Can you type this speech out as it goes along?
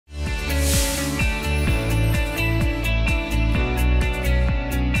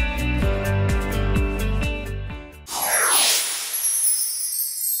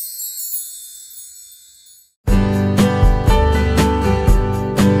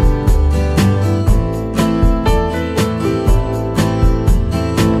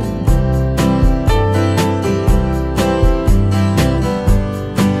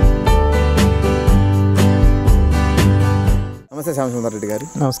రామచంద్ర రెడ్డి గారు.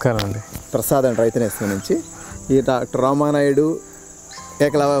 నమస్కారం అండి. ప్రసాద్ అండ్ రైతునేస్తం నుంచి ఈ doctor Ramanaidu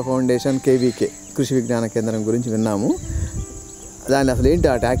Ekalavya foundation KVK కృషి విజ్ఞాన కేంద్రం గురించి విన్నాము. దాని అసలు ఏంటి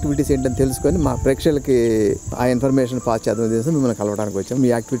ఆ యాక్టివిటీస్ ఏంటని తెలుసుకొని మా ప్రేక్షకులకి ఆ ఇన్ఫర్మేషన్ పాస్ చేద్దాం చేసి మిమ్మల్ని కలవడానికి వచ్చాము. మీ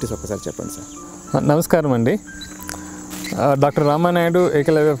యాక్టివిటీస్ ఒక్కసారి చెప్పండి సార్. నమస్కారం అండి. డాక్టర్ రామానాయుడు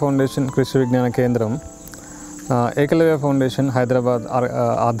ఏకలవ ఫౌండేషన్ కృషి విజ్ఞాన కేంద్రం ఏకలవ ఫౌండేషన్ హైదరాబాద్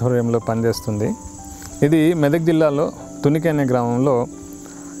ఆధ్వర్యంలో పనిచేస్తుంది. ఇది మెదక్ జిల్లాలో తునికి అనే గ్రామంలో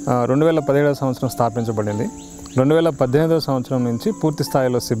 2017 సంవత్సరం స్థాపించబడింది. 2018 సంవత్సరం నుంచి పూర్తి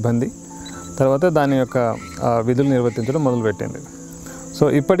స్థాయిలో సిబ్బంది తర్వాత దాని యొక్క విధులు నిర్వర్తించడం మొదలుపెట్టింది. సో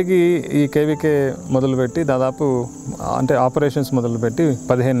ఇప్పటికీ ఈ KVK మొదలుపెట్టి దాదాపు అంటే ఆపరేషన్స్ మొదలుపెట్టి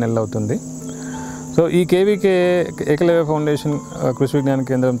 15 నెలలు అవుతుంది. సో ఈ KVK ఏకలవ ఫౌండేషన్ కృషి విజ్ఞాన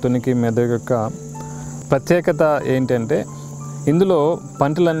కేంద్రం తునికి మెదక్ యొక్క ప్రత్యేకత ఏంటంటే ఇందులో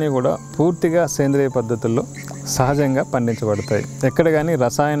పంటలన్నీ కూడా పూర్తిగా సేంద్రియ పద్ధతుల్లో సహజంగా పండించబడతాయి. ఎక్కడ కానీ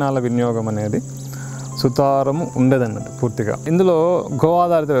రసాయనాల వినియోగం అనేది సుతారము ఉండదన్నట్టు పూర్తిగా. ఇందులో గో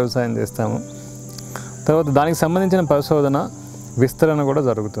ఆధారిత వ్యవసాయం చేస్తాము. తర్వాత దానికి సంబంధించిన పరిశోధన విస్తరణ కూడా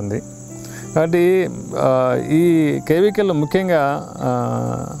జరుగుతుంది. కాబట్టి ఈ KVKలో ముఖ్యంగా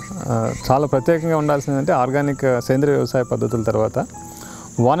చాలా ప్రత్యేకంగా ఉండాల్సిందంటే ఆర్గానిక్ సేంద్రియ వ్యవసాయ పద్ధతుల తర్వాత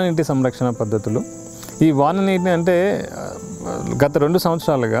వాననీటి సంరక్షణ పద్ధతులు. ఈ వాననీటిని అంటే గత 2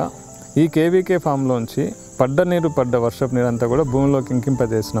 సంవత్సరాలుగా ఈ KVK ఫామ్లోంచి పడ్డ వర్షపు నీరు అంతా కూడా భూమిలోకి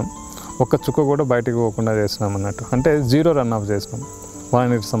ఇంకింపజేసినాం. ఒక్క చుక్క కూడా బయటకు పోకుండా చేసినాం అన్నట్టు. అంటే 0 రన్ ఆఫ్ చేసినాం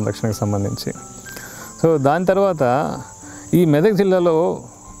వాననీటి సంరక్షణకు సంబంధించి. సో దాని తర్వాత ఈ మెదక్ జిల్లాలో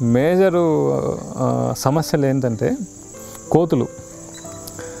మేజరు సమస్యలు ఏంటంటే కోతులు,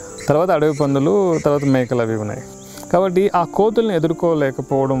 తర్వాత అడవి పందులు, తర్వాత మేకలు అవి ఉన్నాయి. కాబట్టి ఆ కోతుల్ని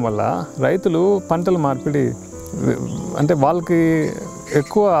ఎదుర్కోలేకపోవడం వల్ల రైతులు పంటల మార్పిడి అంటే వాళ్ళకి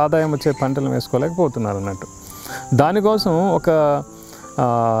ఎక్కువ ఆదాయం వచ్చే పంటలు వేసుకోలేకపోతున్నారు అన్నట్టు. దానికోసం ఒక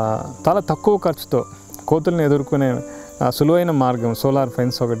చాలా తక్కువ ఖర్చుతో కోతుల్ని ఎదుర్కొనే సులువైన మార్గం సోలార్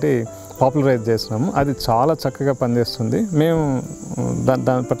ఫెన్స్ ఒకటి పాపులరైజ్ చేస్తున్నాము. అది చాలా చక్కగా పనిచేస్తుంది. మేము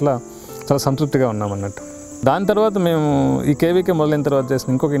దాని పట్ల చాలా సంతృప్తిగా ఉన్నాం అన్నట్టు. దాని తర్వాత మేము ఈ KVK మొదలైన తర్వాత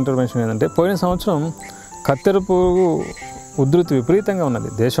చేసిన ఇంకొక ఇంటర్వెన్షన్ ఏంటంటే పోయిన సంవత్సరం కత్తెర పురుగు ఉధృతి విపరీతంగా ఉన్నది.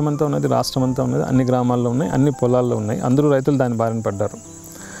 దేశమంతా ఉన్నది, రాష్ట్రం అంతా ఉన్నది, అన్ని గ్రామాల్లో ఉన్నాయి, అన్ని పొలాల్లో ఉన్నాయి. అందరూ రైతులు దాని బారిన పడ్డారు.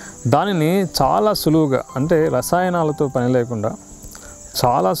 దానిని చాలా సులువుగా అంటే రసాయనాలతో పని లేకుండా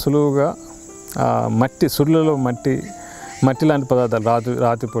చాలా సులువుగా మట్టి సుళ్ళలో మట్టి లాంటి పదార్థాలు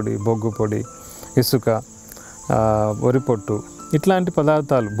రాతి పొడి, బొగ్గు పొడి, ఇసుక, వరి పొట్టు ఇట్లాంటి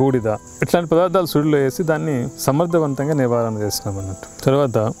పదార్థాలు, బూడిద ఇట్లాంటి పదార్థాలు సుడిలో వేసి దాన్ని సమర్థవంతంగా నివారణ చేసినాం అన్నట్టు.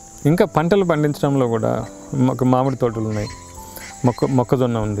 తర్వాత ఇంకా పంటలు పండించడంలో కూడా మామిడి తోటలు ఉన్నాయి,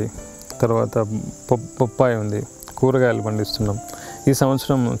 మొక్కజొన్న ఉంది, తర్వాత పొప్పాయి ఉంది, కూరగాయలు పండిస్తున్నాం. ఈ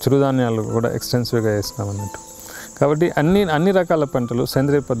సంవత్సరం చిరుధాన్యాలు కూడా ఎక్స్టెన్సివ్గా వేస్తున్నాం అన్నట్టు. కాబట్టి అన్ని రకాల పంటలు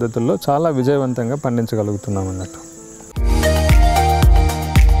సేంద్రియ పద్ధతుల్లో చాలా విజయవంతంగా పండించగలుగుతున్నాం అన్నట్టు.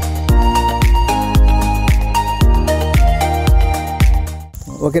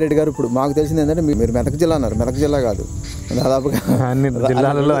 ఓకే రెడ్డి గారు, ఇప్పుడు మాకు తెలిసింది ఏంటంటే మీరు మెదక్ జిల్లా అన్నారు. మెదక్ జిల్లా కాదు, దాదాపుగా అన్ని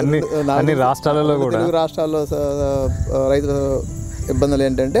జిల్లాలలో అన్ని రాష్ట్రాలలో కూడా తెలుగు రాష్ట్రాల్లో రైతుల ఇబ్బందులు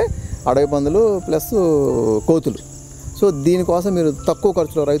ఏంటంటే అడవి పందులు ప్లస్ కోతులు. సో దీనికోసం మీరు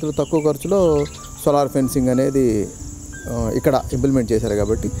రైతులు తక్కువ ఖర్చులో సోలార్ ఫెన్సింగ్ అనేది ఇక్కడ ఇంప్లిమెంట్ చేశారు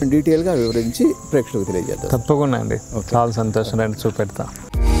కాబట్టి డీటెయిల్గా వివరించి ప్రేక్షకులకు తెలియజేద్దాం. తప్పకుండా అండి, చాలా సంతోషం. రండి చూపెడతా.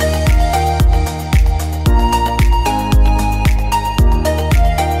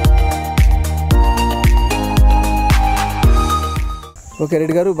 ఓకే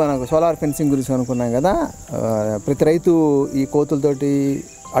రెడ్డి గారు, మనకు సోలార్ ఫెన్సింగ్ గురించి అనుకున్నాం కదా. ప్రతి రైతు ఈ కోతులతోటి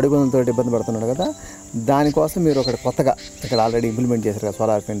అడుగులతో ఇబ్బంది పడుతున్నాడు కదా. దానికోసం మీరు ఒకటి కొత్తగా ఇక్కడ ఆల్రెడీ ఇంప్లిమెంట్ చేశారు కదా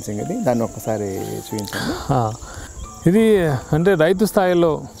సోలార్ ఫెన్సింగ్. ఇది దాన్ని ఒక్కసారి చూపించండి. ఇది అంటే రైతు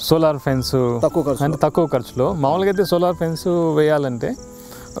స్థాయిలో సోలార్ ఫెన్స్ తక్కువ ఖర్చులో. మామూలుగా అయితే సోలార్ ఫెన్స్ వేయాలంటే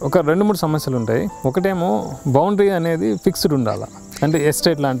ఒక 2-3 సమస్యలు ఉంటాయి. ఒకటేమో బౌండరీ అనేది ఫిక్స్డ్ ఉండాలి. అంటే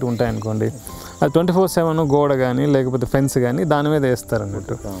ఎస్టేట్ లాంటివి ఉంటాయి అనుకోండి, అది 24/7 గోడ కానీ లేకపోతే ఫెన్స్ కానీ దాని మీద వేస్తారు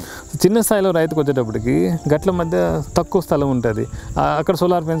అన్నట్టు. చిన్న స్థాయిలో రైతుకు వచ్చేటప్పటికి గట్ల మధ్య తక్కువ స్థలం ఉంటుంది, అక్కడ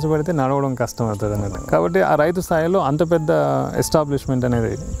సోలార్ ఫెన్స్ పెడితే నడవడం కష్టం అవుతుంది అన్నట్టు. కాబట్టి ఆ రైతు స్థాయిలో అంత పెద్ద ఎస్టాబ్లిష్మెంట్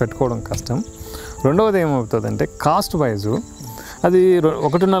అనేది పెట్టుకోవడం కష్టం. రెండవది ఏమవుతుందంటే కాస్ట్ వైజు అది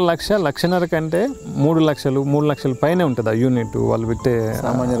 1.5 లక్ష, 1.5 లక్ష కంటే 3 లక్షల పైనే ఉంటుంది ఆ యూనిట్. వాళ్ళు పెట్టే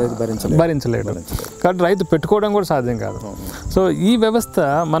సామాన్య రైతు భరించలేడు. కాబట్టి రైతు పెట్టుకోవడం కూడా సాధ్యం కాదు. సో ఈ వ్యవస్థ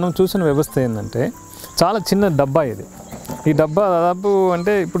మనం చూసిన వ్యవస్థ ఏంటంటే చాలా చిన్న డబ్బా ఇది. ఈ డబ్బా దాదాపు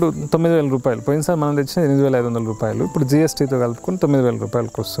అంటే ఇప్పుడు 9,000 రూపాయలు. పోయినసారి మనం తెచ్చిన 8,500 రూపాయలు. ఇప్పుడు GSTతో కలుపుకొని 9,000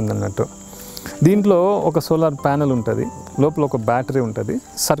 రూపాయలకు వస్తుంది అన్నట్టు. దీంట్లో ఒక సోలార్ ప్యానెల్ ఉంటుంది, లోపల ఒక బ్యాటరీ ఉంటుంది,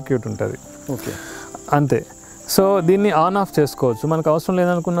 సర్క్యూట్ ఉంటుంది, ఓకే, అంతే. సో దీన్ని ఆన్ ఆఫ్ చేసుకోవచ్చు, మనకు అవసరం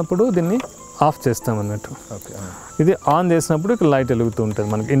లేదనుకున్నప్పుడు దీన్ని ఆఫ్ చేస్తాం అన్నట్టు. ఓకే. ఇది ఆన్ చేసినప్పుడు ఇక్కడ లైట్ వెలుగుతూ ఉంటుంది,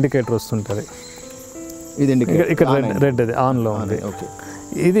 మనకి ఇండికేటర్ వస్తుంటుంది. ఇది ఇక్కడ రెడ్ అది ఆన్లో ఉంది. ఓకే.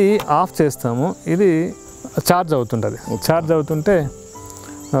 ఇది ఆఫ్ చేస్తాము, ఇది ఛార్జ్ అవుతుంటుంది. ఛార్జ్ అవుతుంటే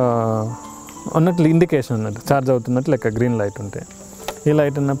అన్నట్లు ఇండికేషన్ అన్నట్టు, ఛార్జ్ అవుతున్నట్టు లెక్క గ్రీన్ లైట్ ఉంటే, ఈ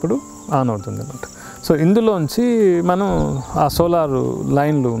లైట్ అన్నప్పుడు ఆన్ అవుతుంది అన్నట్టు. సో ఇందులోంచి మనం ఆ సోలార్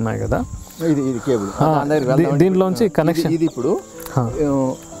లైన్లు ఉన్నాయి కదా, ఇది కేబుల్ దీంట్లోంచి కనెక్షన్. ఇది ఇప్పుడు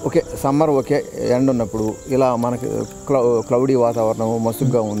ఓకే సమ్మర్ ఓకే ఎండ ఉన్నప్పుడు ఇలా మనకి క్లౌడీ వాతావరణం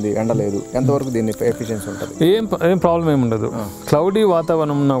మసుగ్గా ఉంది, ఎండ లేదు, ఎంతవరకు దీన్ని ఎఫిషియన్సీ ఉంటుంది? ఏం ప్రాబ్లం ఏమి ఉండదు. క్లౌడీ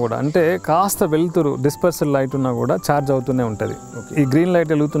వాతావరణం ఉన్నా కూడా, అంటే కాస్త వెలుతురు డిస్పర్సల్ లైట్ ఉన్నా కూడా ఛార్జ్ అవుతూనే ఉంటుంది. ఈ గ్రీన్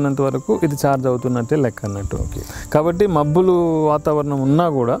లైట్ వెలుగుతున్నంత వరకు ఇది ఛార్జ్ అవుతున్నట్టే లెక్క అన్నట్టు. కాబట్టి మబ్బులు వాతావరణం ఉన్నా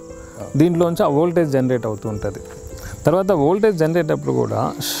కూడా దీంట్లోంచి ఆ వోల్టేజ్ జనరేట్ అవుతూ ఉంటుంది. తర్వాత వోల్టేజ్ జనరేట్ అప్పుడు కూడా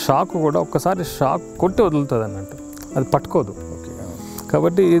షాక్ కూడా ఒక్కసారి షాక్ కొట్టి వదులుతుంది అన్నట్టు, అది పట్టుకోదు.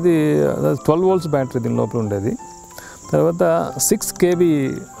 కాబట్టి ఇది 12 volts బ్యాటరీ దీని లోపల ఉండేది. తర్వాత 6 kV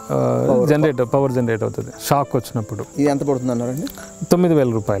పవర్ జనరేట్ అవుతుంది షాక్ వచ్చినప్పుడు. ఇది ఎంత పడుతుంది అన్నారండి?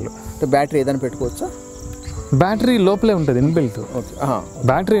 9,000 రూపాయలు. బ్యాటరీ ఏదైనా పెట్టుకోవచ్చా? బ్యాటరీ లోపలే ఉంటుంది, ఇన్బిల్ట్.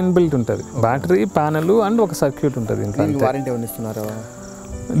 బ్యాటరీ ఇన్బిల్ట్ ఉంటుంది, బ్యాటరీ ప్యానెల్ అండ్ ఒక సర్క్యూట్ ఉంటుంది. వారంటీ ఏమైనా ఇస్తున్నారా?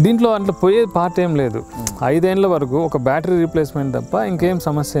 దీంట్లో అట్లా పోయే పార్ట్ ఏం లేదు. 5 ఏళ్ళ వరకు ఒక బ్యాటరీ రీప్లేస్మెంట్ తప్ప ఇంకేం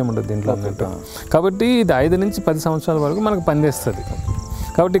సమస్య ఏమి ఉండదు దీంట్లో అన్నట్టు. కాబట్టి ఇది 5 నుంచి 10 సంవత్సరాల వరకు మనకు పనిచేస్తుంది.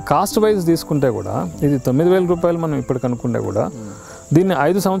 కాబట్టి కాస్ట్ వైజ్ తీసుకుంటే కూడా ఇది 9,000 రూపాయలు మనం ఇప్పటికి అనుకుంటే కూడా, దీన్ని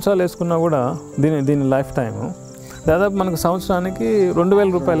 5 సంవత్సరాలు వేసుకున్నా కూడా దీని లైఫ్ టైము దాదాపు మనకు సంవత్సరానికి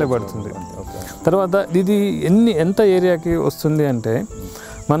 2,000 రూపాయలే పడుతుంది. తర్వాత ఇది ఎంత ఏరియాకి వస్తుంది అంటే,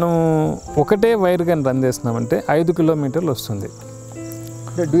 మనం ఒకటే వైర్ కానీ రన్ చేస్తున్నామంటే 5 కిలోమీటర్లు వస్తుంది.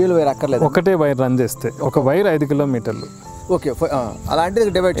 డ్యూయల్ వైర్ అక్కర్లేదు, ఒకటే వైర్ రన్ చేస్తే ఒక వైర్ 5 కిలోమీటర్లు. ఓకే.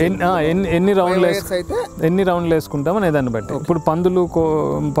 అలాంటిది డివైడ్ ఎన్ని రౌండ్లు వేసుకుంటాం అనే దాన్ని బట్టి. ఇప్పుడు పందులు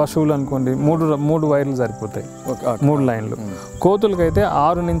పశువులు అనుకోండి, మూడు వైర్లు సరిపోతాయి, 3 లైన్లు. కోతులకైతే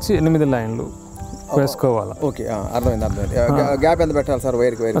 6 నుంచి 8 లైన్లు వేసుకోవాలి. ఓకే, అర్థమైంది. గ్యాప్ ఎంత పెట్టాలి సార్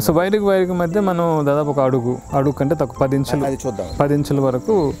వైర్కి? సో వైర్కి మధ్య మనం దాదాపు ఒక అడుగు కంటే తక్కువ 10 ఇంచులు, 10 ఇంచుల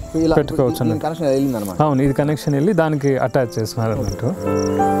వరకు పెట్టుకోవచ్చు అన్నమాట. అవును, ఇది కనెక్షన్ వెళ్ళి దానికి అటాచ్ చేస్తున్నారు అన్నట్టు.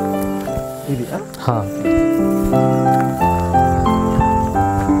 ఇది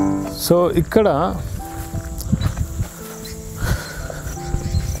సో ఇక్కడ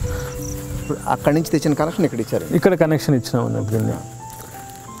అక్కడి నుంచి తెచ్చిన కనెక్షన్ ఇక్కడ ఇచ్చారు, ఇక్కడ కనెక్షన్ ఇచ్చినాం అన్నట్టు. దీన్ని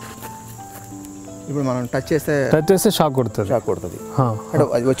ఇప్పుడు మనం టచ్ చేస్తే షాక్ కొడుతుంది,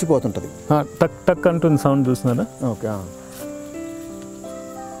 అది వచ్చిపోతుంటుంది, టక్ టక్ అంటుంది సౌండ్, చూస్తున్నారా? ఓకే.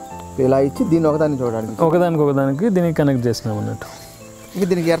 ఇలా ఇచ్చి దీన్ని ఒకదానికి దీనికి కనెక్ట్ చేసినాం అన్నట్టు. ఇంకా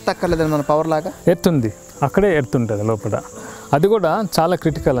దీనికి ఎర్త్ అక్కర్లేదు, మన పవర్ లాగా ఎర్త్ ఉంది, అక్కడే ఎర్త్ ఉంటుంది లోపల. అది కూడా చాలా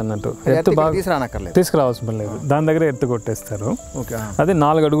క్రిటికల్ అన్నట్టు. ఎర్త్ బాగా తీసుకురావాల్సిన లేదు, దాని దగ్గర ఎర్త్ కొట్టేస్తారు. అది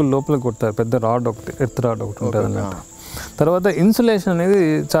 4 అడుగుల లోపల కొడతారు, పెద్ద రాడ్ ఒకటి, ఎర్త్ రాడ్ ఒకటి ఉంటుంది అన్నట్టు. తర్వాత ఇన్సులేషన్ అనేది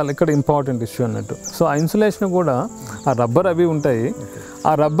చాలా ఇక్కడ ఇంపార్టెంట్ ఇష్యూ అన్నట్టు. సో ఆ ఇన్సులేషన్ కూడా ఆ రబ్బర్ అవి ఉంటాయి,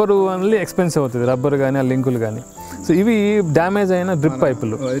 ఆ రబ్బరు అనేది ఎక్స్పెన్సివ్ అవుతుంది, రబ్బర్ కానీ ఆ లింకులు కానీ. సో ఇవి డ్యామేజ్ అయిన డ్రిప్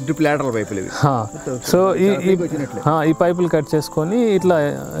పైపులు, సో ఈ పైపులు కట్ చేసుకొని ఇట్లా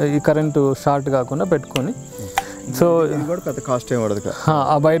ఈ కరెంటు షార్ట్ కాకుండా పెట్టుకొని, సో పెద్ద కాస్ట్ ఏం పడదు,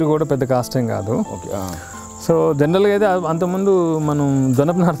 ఆ వైర్ కూడా పెద్ద కాస్ట్ ఏం కాదు. సో జనరల్గా అయితే అంతకుముందు మనం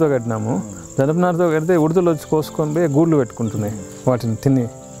జనపనారతో కట్టినాము, జనపనారతో కడితే ఉడతలు వచ్చి కోసుకొని పోయి గూళ్ళు పెట్టుకుంటున్నాయి, వాటిని తిని.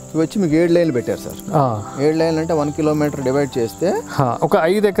 వచ్చి మీకు 7 లైన్లు పెట్టారు సార్. 7 లైన్లు అంటే 1 కిలోమీటర్ డివైడ్ చేస్తే ఒక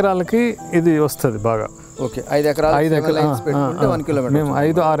 5 ఎకరాలకి ఇది వస్తుంది బాగా. ఓకే, 5 ఎకరాలు 1 కిలోమీటర్. మేము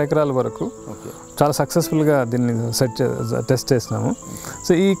 5-6 ఎకరాల వరకు చాలా సక్సెస్ఫుల్గా దీన్ని టెస్ట్ చేసినాము.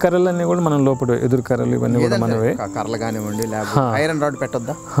 సో ఈ కర్రలన్నీ కూడా మనం లోపల ఎదురు కర్రలు ఇవన్నీ కూడా మనవే. కర్రలు కానివ్వండి, iron rod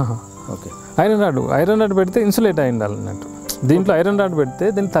పెట్టొద్దా? Okay, iron rod పెడితే ఇన్సులేట్ అయి ఉండాలి అన్నట్టు. దీంట్లో ఐరన్ రాడ్ పెడితే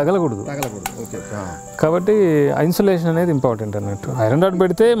దీన్ని తగలకూడదు. కాబట్టి ఇన్సులేషన్ అనేది ఇంపార్టెంట్ అన్నట్టు. ఐరన్ రాడ్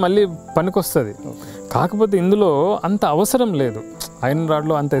పెడితే మళ్ళీ పనికొస్తుంది, కాకపోతే ఇందులో అంత అవసరం లేదు. ఐరన్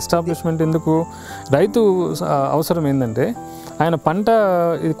రాడ్లో అంత ఎస్టాబ్లిష్మెంట్ ఎందుకు? రైతు అవసరం ఏంటంటే ఆయన పంట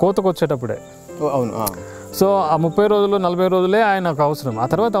ఇది కోతకు వచ్చేటప్పుడే. అవును. సో ఆ 30 రోజులు 40 రోజులే ఆయనకు అవసరం, ఆ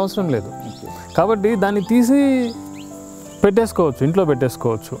తర్వాత అవసరం లేదు. కాబట్టి దాన్ని తీసి పెట్టేసుకోవచ్చు, ఇంట్లో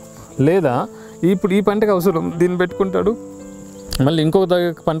పెట్టేసుకోవచ్చు. లేదా ఇప్పుడు ఈ పంటకు అవసరం దీన్ని పెట్టుకుంటాడు, మళ్ళీ ఇంకొక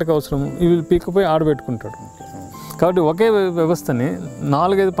పంటకు అవసరం ఇవి పీకపోయి ఆడబెట్టుకుంటాడు. కాబట్టి ఒకే వ్యవస్థని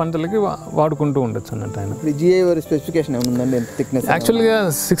 4-5 పంటలకి వాడుకుంటూ ఉండొచ్చు అన్నట్టు ఆయన. స్పెసిఫికేషన్ ఏముందండి? యాక్చువల్గా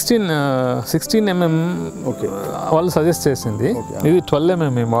 16 mm వాళ్ళు సజెస్ట్ చేసింది. ఇది 12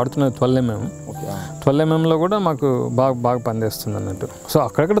 mm మేము వాడుతున్నది 12 mm. 12 mm కూడా మాకు బాగా పనిచేస్తుంది అన్నట్టు. సో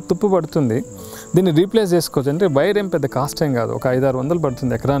అక్కడక్కడ తుప్పు పడుతుంది, దీన్ని రీప్లేస్ చేసుకోవచ్చు. అంటే వైర్ ఏం పెద్ద కాస్ట్ ఏం కాదు, ఒక 500-600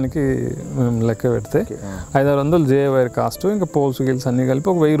 పడుతుంది ఎకరానికి మేము లెక్క పెడితే. 500-600 జే వైర్ కాస్ట్, ఇంకా పోల్స్ గిల్స్ అన్నీ కలిపి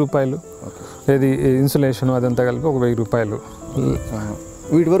ఒక 1000 రూపాయలు. ఏది ఇన్సులేషన్ అదంతా కలిపి ఒక 1000 రూపాయలు.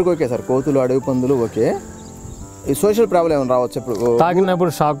 వీటి వరకు ఓకే సార్, కోతులు అడవి పందులు ఓకే. ఈ సోషల్ ప్రాబ్లం ఏమైనా రావచ్చు ఇప్పుడు,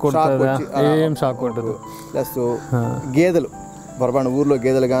 తాకినప్పుడు షాక్ కొడుతుందా? ఏం షాక్ కొట్టదు. ప్లస్ గేదెలు పొరపాటు ఊర్లో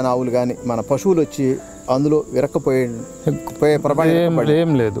గేదెలు కానీ ఆవులు కానీ మన పశువులు వచ్చి అందులో విరక్కపోయే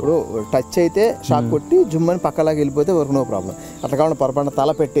ఏం లేదు. ఇప్పుడు టచ్ అయితే షాక్ కొట్టి జుమ్మని పక్కలాగా వెళ్ళిపోతే వరకు నో ప్రాబ్లం. అట్లా కాకుండా పొరపాటు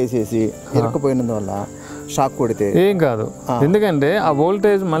తల పెట్టేసేసి విరక్కపోయినందువల్ల షాక్ కొడితే ఏం కాదు. ఎందుకంటే ఆ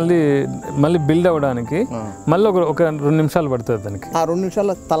వోల్టేజ్ మళ్ళీ బిల్డ్ అవ్వడానికి మళ్ళీ ఒక 2 నిమిషాలు పడుతుంది దానికి. ఆ 2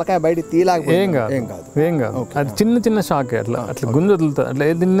 నిమిషాల్లో తలకాయ బయట తీలాగా ఏం కాదు. అది చిన్న షాక్, అట్లా గుంజు వదులుతుంది. అట్లా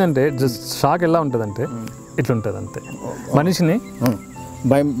ఏంటంటే జస్ట్ షాక్ ఎలా ఉంటుంది అంటే ఇట్లా ఉంటుంది అంతే. మనిషిని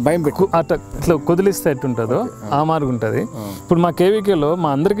భయం పెట్టు అట్లా ఇట్లా కుదిలిస్తే ఎట్టుంటుందో ఆ మార్గం ఉంటుంది. ఇప్పుడు మా కేవీకేలో మా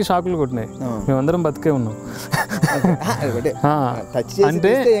అందరికీ షాకులు కొట్టినాయి, మేమందరం బతికే ఉన్నాం.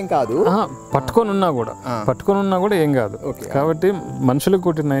 అంటే ఏం కాదు, పట్టుకొని ఉన్నా కూడా ఏం కాదు. కాబట్టి మనుషులకు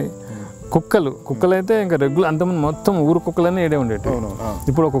కొట్టినాయి. కుక్కలు అయితే ఇంకా రెగ్యులర్ అంతమంది మొత్తం ఊరు కుక్కలన్నీ ఏడే ఉండేవి.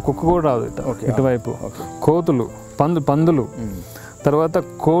 ఇప్పుడు ఒక కుక్క కూడా రాదు ఇటువైపు. కోతులు, పందులు, తర్వాత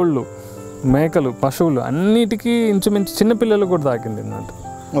కోళ్ళు, మేకలు, పశువులు అన్నిటికీ ఇంచుమించు చిన్నపిల్లలకు కూడా తాకింది అన్నట్టు.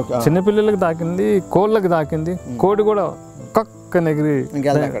 చిన్నపిల్లలకు తాకింది, కోళ్ళకి తాకింది. కోడి కూడా కక్క నెగిరి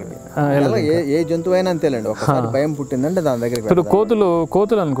ఏ జంతువు అయినా అంతేలేండి, ఒకసారి భయం పుట్టిందంటే దాని దగ్గర. ఇప్పుడు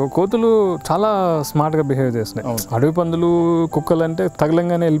కోతులు చాలా స్మార్ట్గా బిహేవ్ చేస్తున్నాయి. అడవి పందులు, కుక్కలు అంటే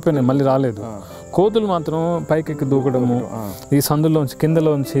తగలంగానే వెళ్ళిపోయినాయి, మళ్ళీ రాలేదు. కోతులు మాత్రం పైకెక్కి దూకడము, ఈ సందులోంచి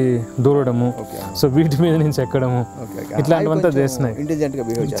కిందలోంచి దూరడము, సో వీటి మీద నుంచి ఎక్కడము, ఇట్లాంటివంతా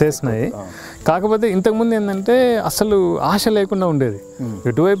చేసినాయి. కాకపోతే ఇంతకుముందు ఏంటంటే అసలు ఆశ లేకుండా ఉండేది.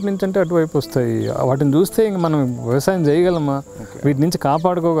 ఎటువైపు నుంచి అంటే అటువైపు వస్తాయి, వాటిని చూస్తే ఇంక మనం వ్యవసాయం చేయగలమా, వీటి నుంచి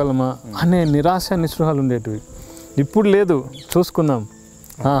కాపాడుకోగలమా అనే నిరాశ నిస్పృహాలు ఉండేటివి. ఇప్పుడు లేదు, చూసుకుందాం.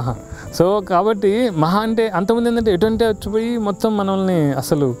 సో కాబట్టి మహా అంటే అంతకుముందు ఏంటంటే ఎటువంటి వచ్చిపోయి మొత్తం మనల్ని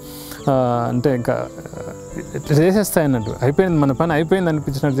అసలు అంటే ఇంకా చేసేస్తాయి అన్నట్టు, అయిపోయింది మన పని అయిపోయింది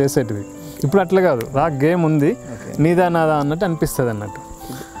అనిపించినట్టు చేసేటివి. ఇప్పుడు అట్లా కాదు, గేమ్ ఉంది, నీదా నాదా అన్నట్టు అనిపిస్తుంది అన్నట్టు.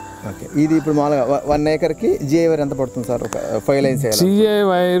 ఇది ఇప్పుడు మామూలుగా 1 acreకి జిఐ వైర్ ఎంత పడుతుంది సార్? ఒక 5 lines GI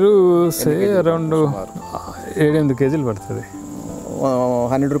wire around 7-8 kgs పడుతుంది.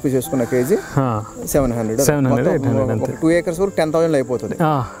 100 రూపీస్ వేసుకున్న కేజీ 700 2 acres వరకు 10,000 అయిపోతుంది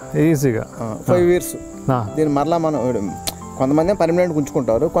ఈజీగా. 5 years దీన్ని మరలా మనం కొంతమంది పర్మనెంట్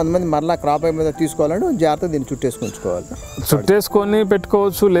ఉంచుకుంటారు, కొంతమంది మరలా క్రాప్ మీద తీసుకోవాలని జాగ్రత్తగా దీన్ని చుట్టేసుకొని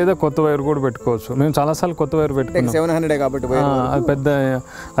పెట్టుకోవచ్చు, లేదా కొత్త వైర్ కూడా పెట్టుకోవచ్చు. మేము చాలాసార్లు కొత్త వైర్ పెట్టుకున్నాం. 700 కాబట్టి అది పెద్ద,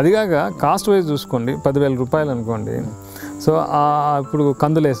 అదిగాక కాస్ట్ వైజ్ చూసుకోండి 10,000 రూపాయలు అనుకోండి. సో ఇప్పుడు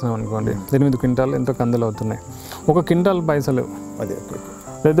కందులు వేసినాం అనుకోండి, 8 క్వింటాలు ఎంతో కందులు అవుతున్నాయి. 1 క్వింటాల్ పైసలు,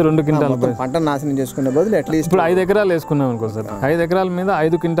 లేదా 2 క్వింటాల్ పంట నాశనం చేసుకునే బదులు అట్లీస్ట్ ఇప్పుడు 5 ఎకరాలు వేసుకున్నాం అనుకో సార్, 5 ఎకరాల మీద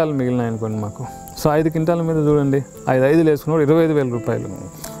 5 క్వింటాలు మిగిలినాయి అనుకోండి మాకు. సో 5 క్వింటాల మీద చూడండి, 5 వేసుకున్నాడు 25,000 రూపాయలు.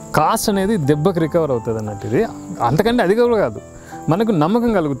 కాస్ట్ అనేది దెబ్బకి రికవర్ అవుతుంది అన్నట్టు. ఇది అంతకంటే అది కూడా కాదు, మనకు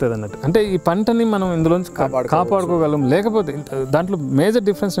నమ్మకం కలుగుతుంది అన్నట్టు. అంటే ఈ పంటని మనం ఇందులోంచి కాపాడుకోగలం. లేకపోతే దాంట్లో మేజర్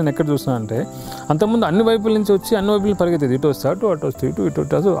డిఫరెన్స్ నేను ఎక్కడ చూసినా అంటే, అంతకుముందు అన్ని వైపుల నుంచి వచ్చి అన్ని వైపులు పరిగెత్తేది, ఇటు వస్తే అటు వస్తే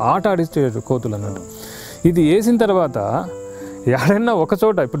ఇటు ఆట ఆడిస్తే కోతులు అన్నట్టు. ఇది వేసిన తర్వాత ఎక్కడైనా ఒక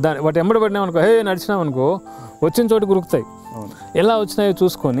చోట ఇప్పుడు వాటి ఎంబడి పడినామనుకో, నడిచినామనుకో వచ్చిన చోటు గురుకుతాయి. ఎలా వచ్చినాయో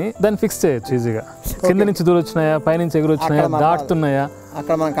చూసుకొని దాన్ని ఫిక్స్ చేయొచ్చు ఈజీగా. కింద నుంచి దూరం వచ్చినాయా, పైనుంచి ఎగురు వచ్చినాయా, దాటుతున్నాయా,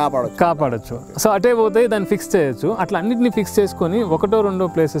 అక్కడ మనం కాపాడచ్చు. సో అటే పోతే దాన్ని ఫిక్స్ చేయొచ్చు. అట్లా అన్నింటినీ ఫిక్స్ చేసుకొని 1-2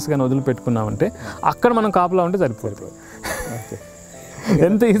 ప్లేసెస్ కానీ వదిలిపెట్టుకున్నామంటే అక్కడ మనం కాపలా ఉంటే సరిపోతుంది.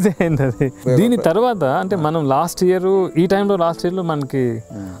 ఎంత ఈజీ అయింది అది. దీని తర్వాత అంటే మనం లాస్ట్ ఇయర్ మనకి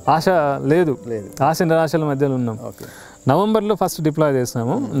ఆశ లేదు, ఆశ నిరాశల మధ్యలో ఉన్నాం. నవంబర్లో ఫస్ట్ డిప్లాయ్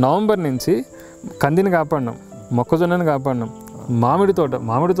చేసినాము. నవంబర్ నుంచి కందిని కాపాడినాం, మొక్కజొన్నని కాపాడినాం, మామిడి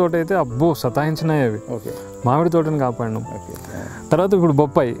తోట అయితే అబ్బో సతాయించినాయి అవి. మామిడి తోటని కాపాడినాం. తర్వాత ఇప్పుడు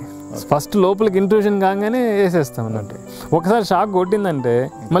బొప్పాయి ఫస్ట్ లోపలికి ఇంట్రూషన్ కాగానే వేసేస్తాం అన్నట్టు. ఒకసారి షాక్ కొట్టిందంటే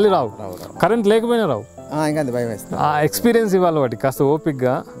మళ్ళీ రావు, కరెంట్ లేకపోయినా రావు. ఆ ఎక్స్పీరియన్స్ ఇవ్వాలి వాటికి కాస్త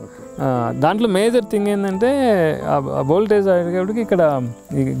ఓపిక్గా. దాంట్లో మేజర్ థింగ్ ఏంటంటే వోల్టేజ్ అయ్యేటికి ఇక్కడ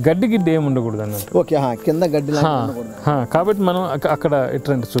ఈ గడ్డి ఏమి ఉండకూడదు అన్నట్టు. కింద గడ్డి కాబట్టి మనం అక్కడ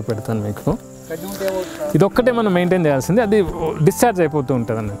ఇట్లాంటి చూపెడతాను మీకు. ఇదొక్కటే మనం మెయింటైన్ చేయాల్సింది, అది డిశ్చార్జ్ అయిపోతూ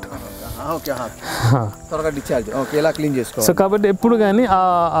ఉంటుంది అన్నట్టు. సో కాబట్టి ఎప్పుడు కానీ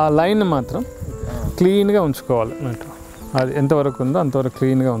ఆ లైన్ మాత్రం క్లీన్గా ఉంచుకోవాలి అన్నట్టు. అది ఎంతవరకు ఉందో అంతవరకు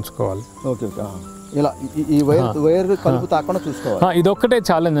క్లీన్గా ఉంచుకోవాలి. ఇదొక్కటే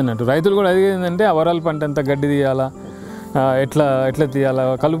ఛాలెంజ్ అన్నట్టు. రైతులు కూడా అడిగేది ఏంటంటే ఆ వరాల పంట ఎంత గడ్డి తీయాలా, ఎట్లా ఎట్లా తీయాలా,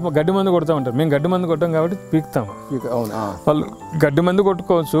 కలుపు గడ్డి మందు కొడుతూ ఉంటారు. మేము గడ్డి మందు కొట్టాం కాబట్టి పీకుతాము. వాళ్ళు గడ్డి మందు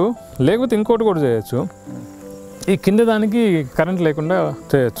కొట్టుకోవచ్చు, లేకపోతే ఇంకోటి కూడా చేయొచ్చు. ఈ కింద దానికి కరెంట్ లేకుండా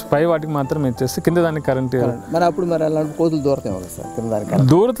చేయొచ్చు, పై వాటికి మాత్రం ఇచ్చేసి కింద దానికి కరెంట్. మరి అప్పుడు మరి అలాంటి కోతులు దూరతాయి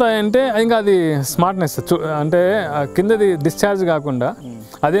దూరతాయంటే ఇంకా అది స్మార్ట్నెస్, అంటే కిందది డిశ్చార్జ్ కాకుండా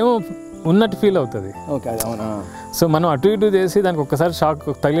అదేమో ఉన్నట్టు ఫీల్ అవుతుంది. సో మనం అటు ఇటు చేసి దానికి ఒక్కసారి షాక్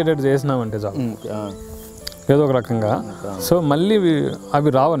తగిలేటట్టు చేసినామంటే చాలు ఏదో ఒక రకంగా. సో మళ్ళీ అవి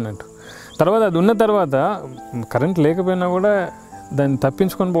రావన్నట్టు. తర్వాత అది ఉన్న తర్వాత కరెంట్ లేకపోయినా కూడా దాన్ని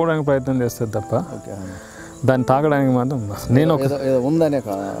తప్పించుకొని పోవడానికి ప్రయత్నం చేస్తుంది తప్ప దాన్ని తాకడానికి మాత్రం నేను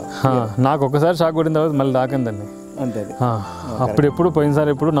నాకు ఒకసారి షాక్ కొట్టిన తర్వాత మళ్ళీ తాకందండి. అప్పుడెప్పుడు పోయినసారి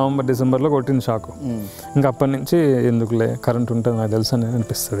ఎప్పుడు నవంబర్ డిసెంబర్లో కొట్టింది షాకు. ఇంకా అప్పటి నుంచి ఎందుకులే కరెంట్ ఉంటుంది నాకు తెలుసు అని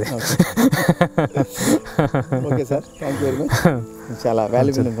అనిపిస్తుంది. Okay sir, thank you very much. చాలా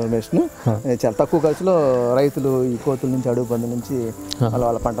వాల్యుబుల్ ఇన్ఫర్మేషన్. చాలా తక్కువ ఖర్చులో రైతులు ఈ కోతుల నుంచి, అడుగు పందుల నుంచి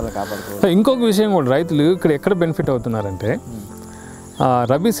వాళ్ళ పంటలను కాపాడుకోవాలి. ఇంకొక విషయం కూడా, రైతులు ఇక్కడ ఎక్కడ బెనిఫిట్ అవుతున్నారంటే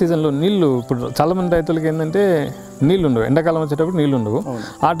రబీ సీజన్లో నీళ్లు, ఇప్పుడు చాలామంది రైతులకి ఏంటంటే నీళ్ళు ఉండవు, ఎండాకాలం వచ్చేటప్పుడు నీళ్ళు ఉండవు.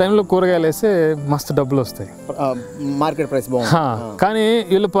 ఆ టైంలో కూరగాయలు వేస్తే మస్తు డబ్బులు వస్తాయి, మార్కెట్ ప్రైస్. కానీ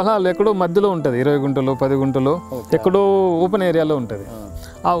వీళ్ళ పొలాలు ఎక్కడో మధ్యలో ఉంటుంది, 20 గుంటలు 10 గుంటలు ఎక్కడో ఓపెన్ ఏరియాలో ఉంటుంది.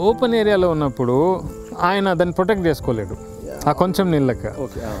 ఆ ఓపెన్ ఏరియాలో ఉన్నప్పుడు ఆయన దాన్ని ప్రొటెక్ట్ చేసుకోలేడు ఆ కొంచెం నీళ్ళక.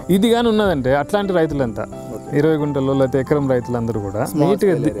 ఇది కానీ ఉన్నదంటే అట్లాంటి రైతులంతా 20 గుంటలు లేకపోతే ఎకరం రైతులందరూ కూడా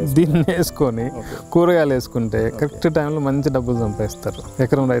నీట్గా దీన్ని వేసుకొని కూరగాయలు వేసుకుంటే కరెక్ట్ టైంలో మంచి డబ్బులు సంపాదిస్తారు.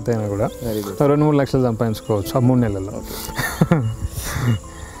 ఎకరం రైతు అయినా కూడా 2-3 లక్షలు సంపాదించుకోవచ్చు ఆ 3 నెలల్లో.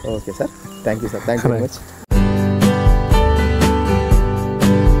 Okay sir, thank you sir, thank you very much.